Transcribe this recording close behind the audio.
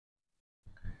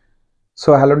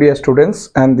So hello dear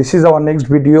students, and this is our next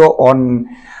video on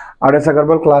RS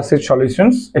Aggarwal Class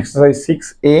solutions, exercise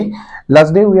 6a.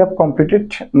 Last day we have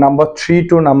completed number 3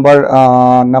 to number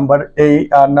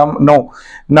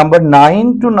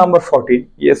 9 to number 14.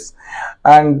 Yes,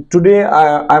 and today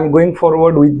I am going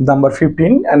forward with number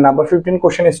 15, and number 15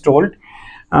 question is told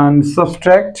and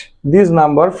subtract this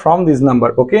number from this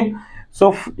number. Okay,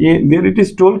 so there it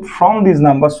is told from this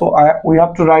number, so we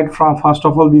have to write from first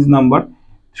of all this number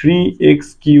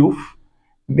 3x cube,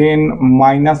 then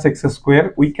minus x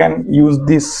square. We can use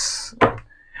this.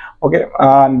 Okay,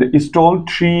 and it's told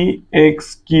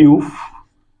 3x cube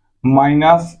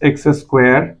minus x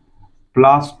square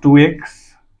plus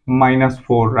 2x minus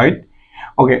 4, right?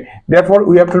 Okay, therefore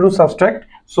we have to do subtract.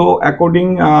 So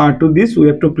according to this, we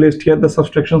have to place here the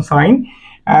subtraction sign,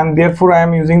 and therefore I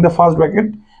am using the first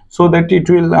bracket so that it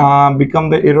will become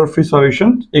the error-free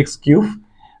solution x cube,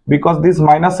 because this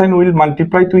minus sign will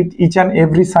multiply with each and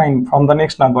every sign from the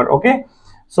next number. Okay,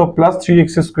 so plus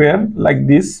 3x square, like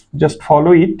this, just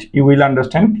follow it, you will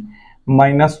understand,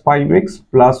 minus 5x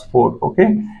plus 4.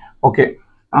 Okay,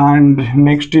 and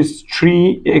next is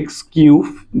 3x cube,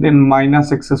 then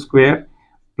minus x square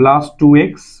plus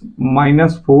 2x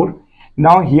minus 4.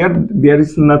 Now here there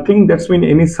is nothing, that's mean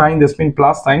any sign, that's mean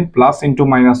plus sign, plus into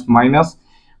minus, minus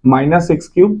x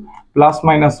cube plus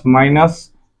minus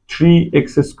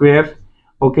 3x square.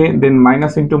 Okay, then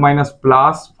minus into minus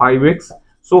plus 5x.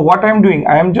 So what I am doing,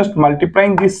 I am just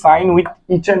multiplying this sign with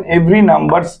each and every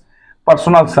number's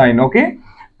personal sign. Okay,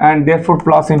 and therefore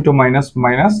plus into minus,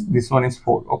 this one is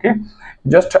 4. Okay,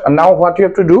 just now what you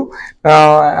have to do,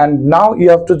 and now you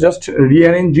have to just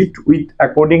rearrange it with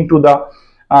according to the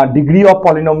degree of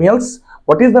polynomials.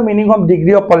 What is the meaning of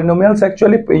degree of polynomials?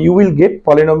 Actually, you will get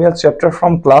polynomials chapter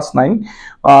from class 9,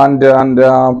 and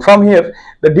from here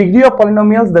the degree of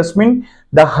polynomials, that's mean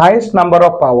the highest number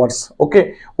of powers.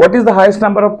 Okay, what is the highest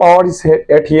number of power is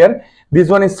at here? This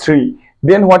one is 3.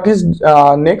 Then what is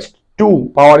next?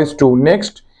 2, power is 2.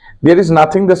 Next there is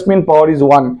nothing, that's mean power is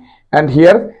 1, and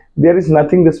here there is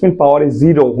nothing, that's mean power is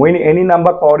 0. When any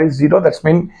number power is 0, that's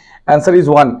mean answer is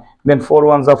 1. Then 4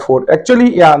 ones are 4.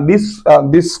 Actually, yeah, this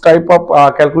type of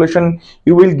calculation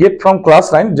you will get from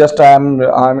class 9. Just I am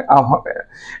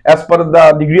as per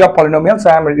the degree of polynomials,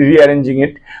 I am rearranging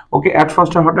it. Okay, at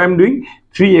first what I am doing,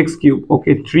 3x cube.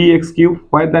 Okay, 3x cube.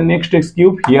 Why the next x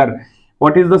cube? Here,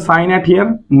 what is the sign at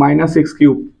here? Minus x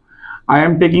cube. I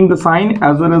am taking the sign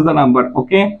as well as the number.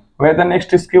 Okay, where the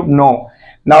next x cube? No.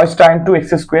 Now it's time to x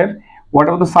square. What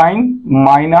are the sign?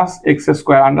 Minus x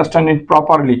square. Understand it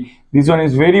properly. This one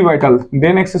is very vital.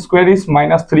 Then x square is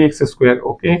minus 3x square.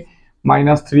 Okay,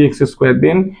 minus 3x square.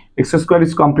 Then x square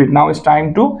is complete. Now it's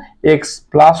time to x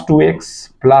plus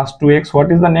 2x plus 2x.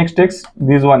 What is the next x?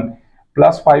 This one,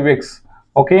 plus 5x.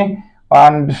 Okay,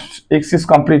 and x is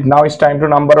complete. Now it's time to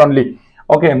number only.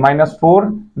 Okay, minus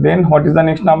 4. Then what is the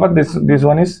next number? This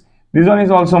one is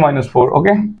also minus 4.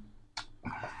 Okay,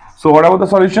 so what about the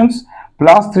solutions?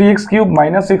 Plus 3x cube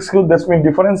minus x cube, that's mean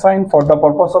different sign. For the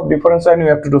purpose of different sign, you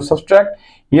have to do subtract.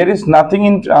 Here is nothing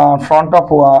in front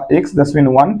of x, that's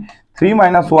mean 1. 3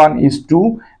 minus 1 is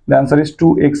 2. The answer is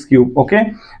 2x cube.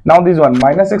 Okay, now this one,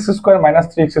 minus x square minus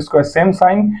 3x square, same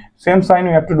sign.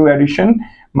 We have to do addition.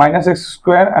 Minus x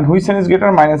square, and which sign is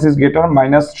greater? Minus is greater.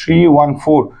 Minus 3 1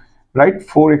 4, right?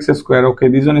 4x square. Okay,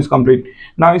 this one is complete.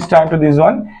 Now it's time to this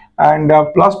one, and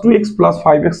plus 2x plus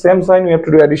 5x, same sign, we have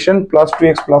to do addition. Plus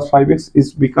 2x plus 5x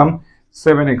is become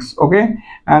 7x. Okay,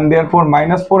 and therefore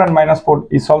minus 4 and minus 4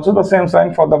 is also the same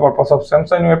sign. For the purpose of same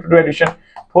sign, we have to do addition.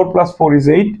 4 plus 4 is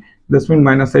 8, this means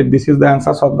minus 8. This is the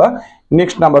answers of the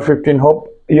next number 15. Hope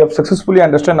you have successfully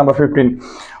understand number 15.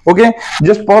 Okay,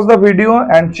 just pause the video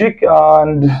and check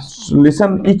and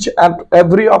listen each and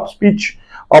every of speech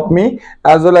of me,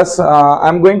 as well as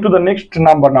I'm going to the next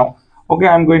number now. Okay,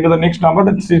 I'm going to the next number,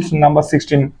 that is number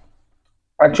 16.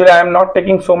 Actually, I am not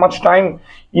taking so much time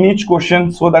in each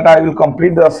question, so that I will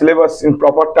complete the syllabus in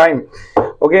proper time.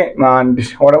 Okay, and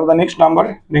whatever the next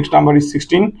number is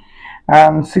 16,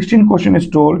 and 16 question is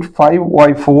told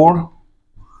 5y4.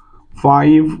 I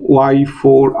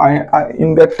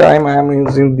in that time I am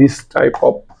using this type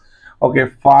of, okay,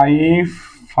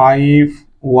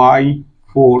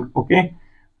 5y4. Okay,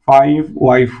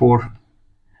 5y4.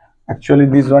 Actually,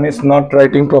 this one is not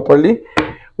writing properly.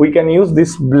 We can use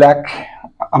this black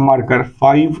marker,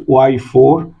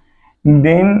 5y4.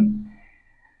 Then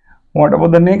what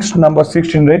about the next number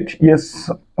 16, right? Yes,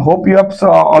 hope you have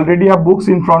already have books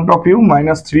in front of you.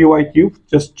 Minus 3y cube.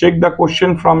 Just check the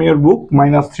question from your book.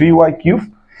 Minus 3y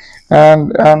cube,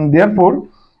 and therefore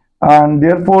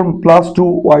plus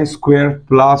 2y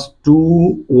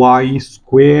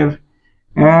square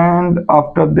and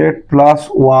after that plus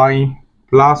y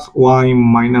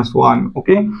minus 1.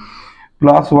 Okay,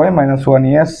 plus y minus 1.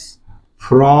 Yes,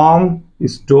 from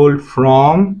is told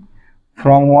from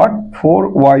what?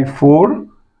 4y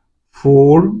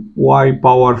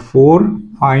power 4,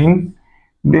 fine.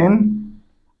 Then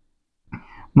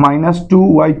minus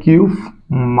 2y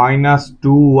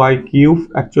cube,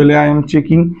 actually I am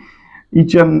checking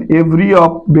each and every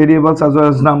of variables as well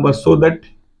as numbers, so that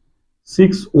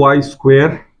 6y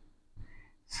square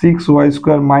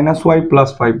minus y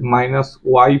plus 5,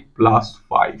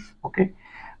 okay,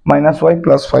 minus y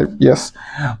plus 5. Yes,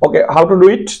 okay, how to do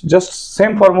it? Just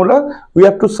same formula. We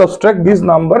have to subtract this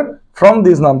number from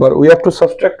this number. We have to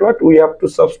subtract what? We have to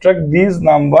subtract this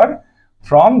number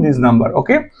from this number.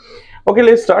 Okay, okay,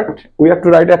 let's start. We have to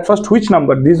write at first which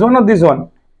number, this one or this one.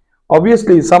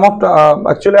 Obviously some of the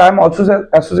actually I am also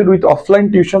associated with offline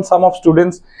tuition. Some of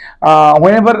students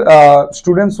whenever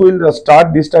students will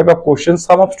start this type of questions,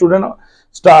 some of students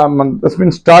has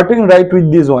been starting right with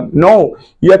this one. No,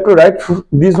 you have to write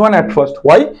this one at first.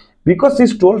 Why? Because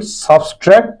it's told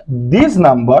subtract this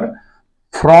number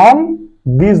from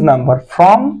this number.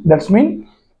 From, that's mean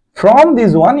from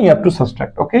this one you have to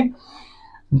subtract. Okay,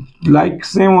 like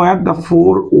same way at the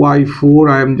 4y4,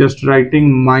 I am just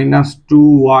writing minus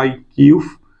 2y cube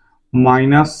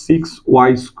minus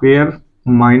 6y square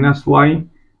minus y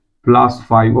plus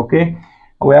 5. Okay,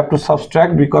 we have to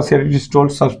subtract because here it is told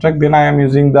subtract. Then I am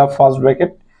using the first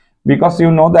bracket, because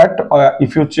you know that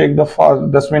if you check the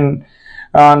first, that's mean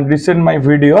listen my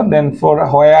video, then for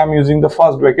why I am using the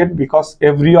first bracket, because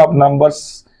every of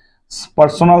numbers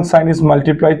personal sign is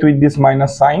multiplied with this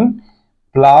minus sign,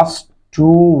 plus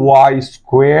 2y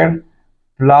square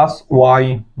plus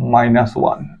y minus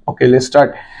 1. Okay, let's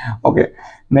start. Okay,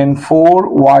 then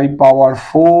 4y power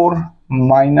 4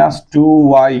 minus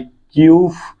 2y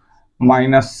cube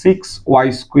minus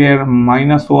 6y square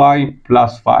minus y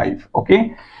plus 5.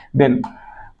 Okay, then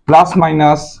plus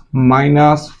minus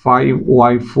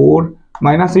 5y4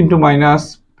 minus into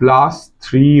minus plus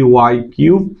 3y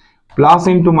cube plus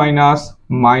into minus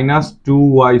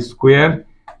 2y square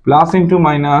plus into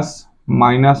minus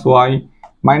y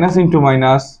minus into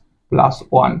minus plus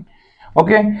 1.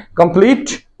 Okay,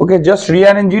 complete. Okay, just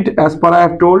rearrange it as per I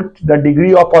have told. The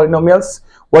degree of polynomials,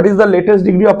 what is the latest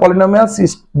degree of polynomials?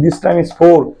 Is this time is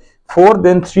 4,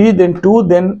 then 3, then 2,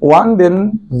 then 1,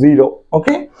 then 0.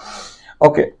 Okay,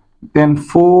 okay, then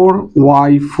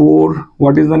 4y4.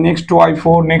 What is the next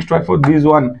y4? Next y4, this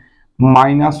one,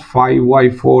 minus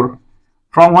 5y4.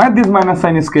 From where this minus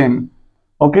sign is came?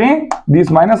 Okay, this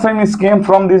minus sign is came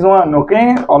from this one.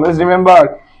 Okay, always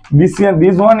remember this here,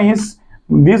 this one is,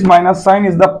 this minus sign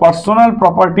is the personal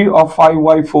property of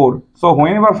 5y4. So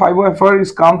whenever 5y4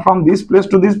 is come from this place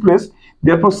to this place,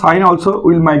 therefore sign also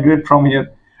will migrate from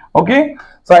here. Okay,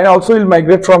 sign also will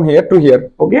migrate from here to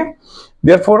here. Okay,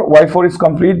 therefore y4 is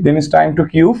complete. Then it's time to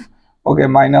cube. Okay,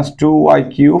 minus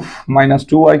 2y cube minus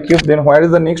 2y cube. Then where is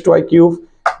the next y cube?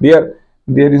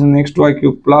 There is next y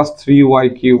cube plus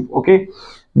 3y cube. Okay,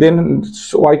 then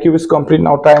y cube is complete.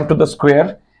 Now time to the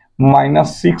square,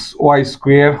 minus 6y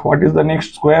square. What is the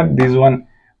next square? This one,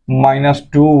 minus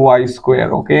 2y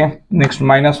square. Okay, next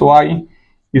minus y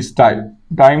is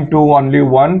time to only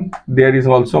 1. There is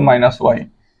also minus y,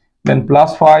 then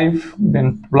plus 5,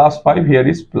 then plus 5, here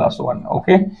is plus 1.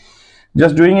 Okay,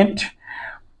 just doing it.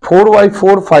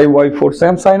 4y4 5y4,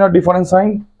 same sign or different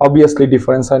sign? Obviously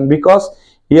different sign, because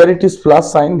here it is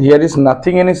plus sign, here is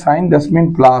nothing any sign, that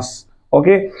means plus.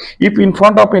 Okay, if in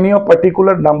front of any of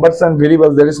particular numbers and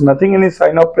variables there is nothing any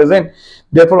sign of present,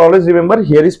 therefore always remember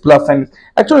here is plus sign.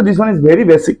 Actually this one is very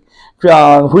basic,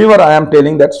 whoever I am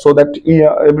telling that, so that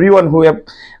everyone who have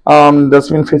that's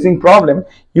been facing problem,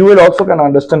 you will also can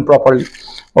understand properly.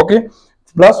 Okay,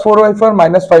 plus 4y4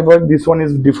 minus 5y, this one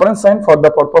is different sign. For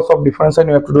the purpose of different sign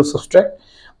you have to do subtract.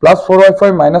 Plus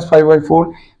 4y5 minus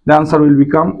 5y4, the answer will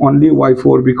become only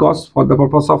y4, because for the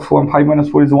purpose of 5 minus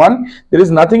 4 is 1, there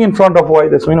is nothing in front of y,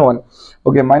 that's mean 1.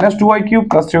 Okay, minus 2y cube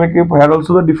plus 3y cube, here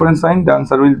also the different sign, the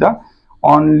answer will the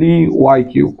only y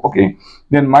cube. Okay,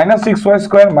 then minus 6y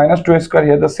square minus 2y square,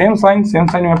 here the same sign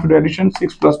you have to do addition.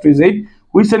 6 plus 2 is 8.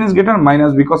 Which sign is greater?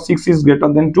 Minus, because 6 is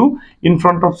greater than 2. In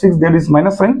front of 6 there is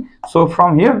minus sign, so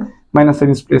from here minus sign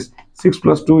is placed. 6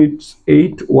 plus 2 is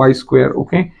 8y square.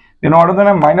 Okay, then other than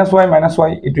a minus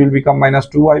y, it will become minus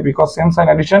 2y, because same sign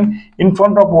addition. In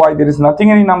front of y there is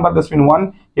nothing any number, that's mean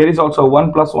 1. Here is also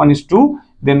 1 plus 1 is 2,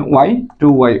 then y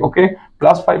 2y. Okay,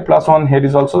 plus 5 plus 1, here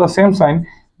is also the same sign,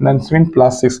 then it's been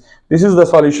plus 6. This is the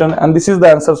solution and this is the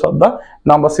answers of the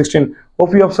number 16.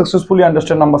 Hope you have successfully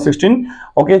understood number 16.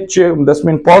 Okay, that's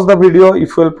mean pause the video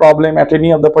if you have problem at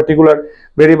any of the particular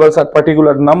variables or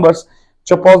particular numbers.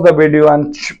 So pause the video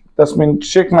and that's mean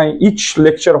check my each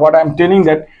lecture what I am telling,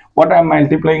 that what I am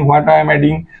multiplying, what I am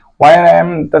adding, why I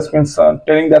am, that means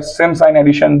telling that same sign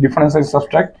addition, difference and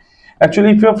subtract.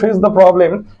 Actually, if you face the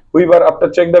problem, we were after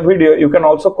check the video, you can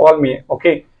also call me.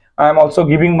 Okay, I am also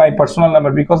giving my personal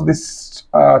number because this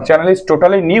channel is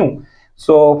totally new.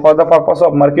 So for the purpose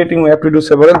of marketing, we have to do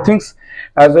several things,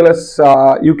 as well as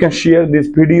you can share this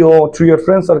video to your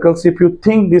friend circles if you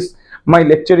think this my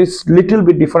lecture is little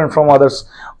bit different from others.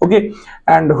 Okay,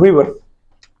 and whoever,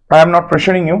 I am not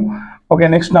pressuring you. Okay,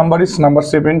 next number is number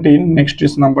 17. Next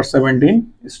is number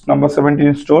 17. It's number 17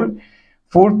 is told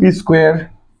 4p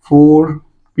square,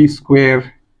 4p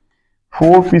square,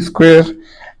 4p square,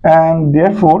 and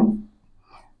therefore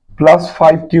plus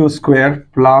 5q square,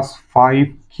 plus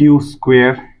 5q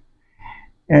square,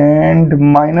 and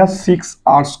minus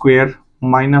 6r square,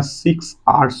 minus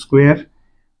 6r square.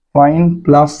 Find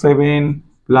plus 7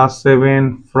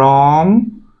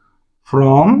 from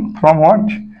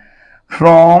what?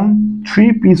 From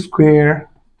 3p square,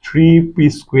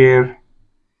 3p square.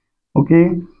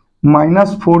 Okay,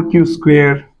 minus 4q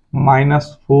square,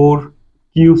 minus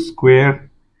 4q square,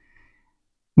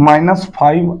 minus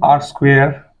 5r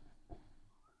square,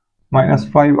 minus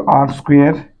 5r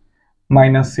square,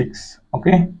 minus 6.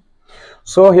 Okay,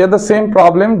 so here the same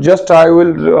problem, just I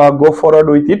will go forward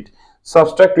with it.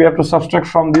 Subtract, we have to subtract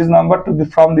from this number to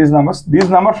from these numbers, this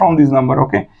number from this number.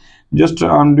 Okay, just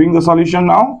I'm doing the solution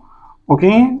now.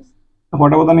 Okay,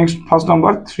 whatever the next first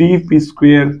number, 3p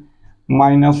square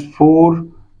minus 4,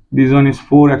 this one is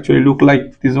 4, actually look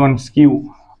like this one is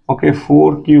q. Okay,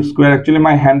 4q square, actually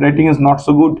my handwriting is not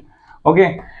so good.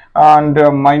 Okay, and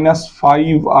minus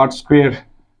 5r square.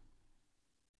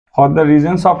 For the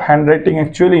reasons of handwriting,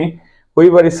 actually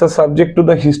whoever is a subject to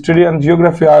the history and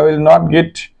geography, I will not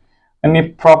get any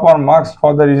proper marks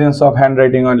for the reasons of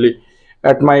handwriting only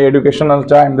at my educational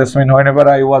time. That's mean whenever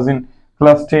I was in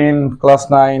class 10, class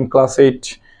 9, class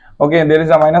 8. Okay, there is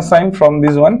a minus sign from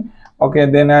this one. Okay,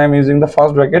 then I am using the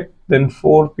first bracket, then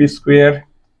 4p square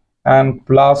and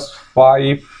plus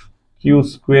 5q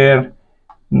square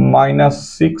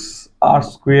minus 6r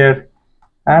square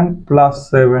and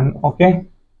plus 7. Okay,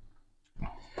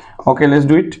 okay, let's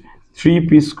do it.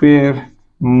 3p square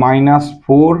minus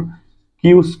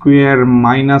 4q square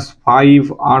minus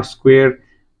 5r square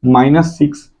minus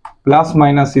 6, plus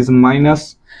minus is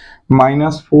minus,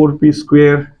 minus 4p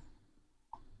square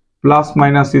plus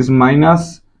minus is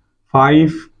minus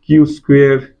 5q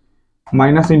square,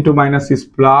 minus into minus is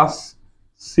plus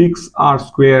 6r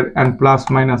square, and plus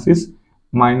minus is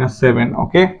minus 7.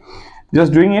 Okay,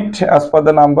 just doing it as per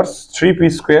the numbers.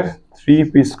 3p square,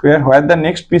 3p square, where the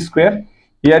next p square,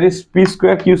 here is p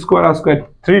square, q square, r square,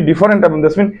 three different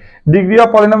terms. That means degree of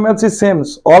polynomials is same,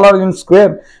 all are in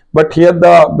square, but here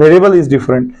the variable is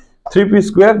different. 3p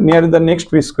square near the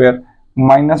next p square,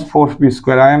 minus 4p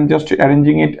square. I am just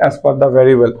arranging it as per the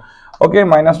variable. Okay,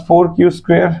 minus 4q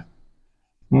square,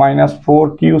 minus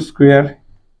 4q square,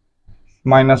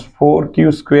 minus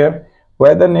 4q square,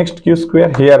 where the next q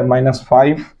square, here minus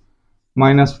 5,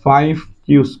 minus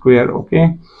 5q square.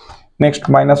 Okay, next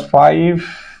minus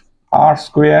 5r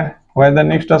square, where the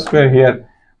next r square, here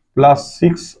plus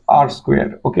 6r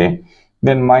square. Okay,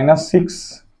 then minus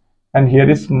 6, and here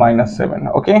is minus 7.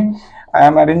 Okay, I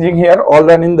am arranging here all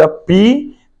run in the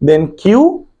p, then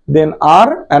q, then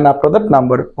r, and after that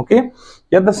number. Okay,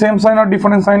 here the same sign or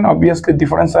different sign, obviously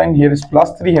different sign. Here is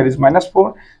plus 3, here is minus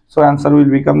 4, so answer will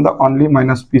become the only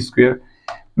minus p square.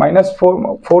 Minus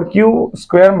 4q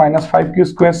square minus 5q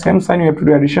square, same sign, you have to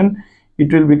do addition,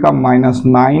 it will become minus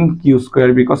 9q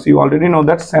square, because you already know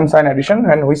that same sign addition,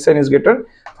 and which sign is greater,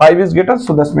 5 is greater,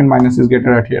 so that means minus is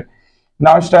greater at here.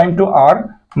 Now it's time to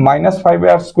r, minus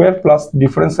 5r square plus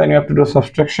difference sign, you have to do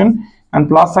subtraction, and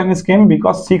plus sign is came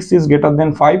because 6 is greater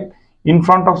than 5, in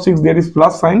front of 6 there is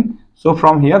plus sign, so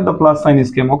from here the plus sign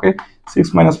is came. Okay,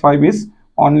 6 minus 5 is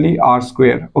only r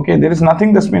square. Okay, there is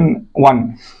nothing, this mean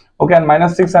 1. Okay, and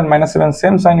minus 6 and minus 7,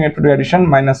 same sign, you have to do addition,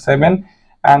 minus 7,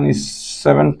 and is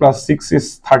 7 plus 6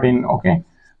 is 13. Okay,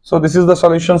 so this is the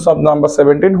solutions of number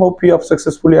 17. Hope you have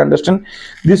successfully understand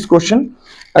this question.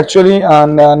 Actually,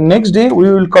 on next day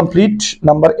we will complete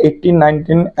number 18,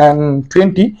 19, and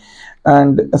 20,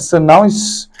 and so now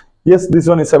is, yes, this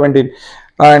one is 17.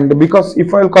 And because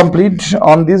if I will complete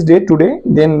on this day today,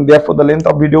 then therefore the length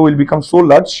of video will become so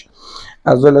large.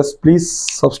 As well as please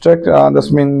subscribe,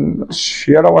 this means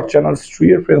share our channels to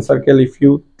your friend circle if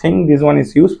you think this one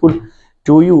is useful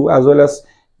to you, as well as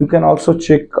You can also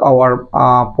check our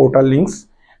portal links,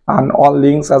 and all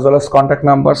links as well as contact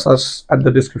numbers are at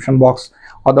the description box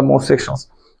or the more sections.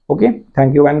 Okay,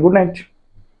 thank you and good night.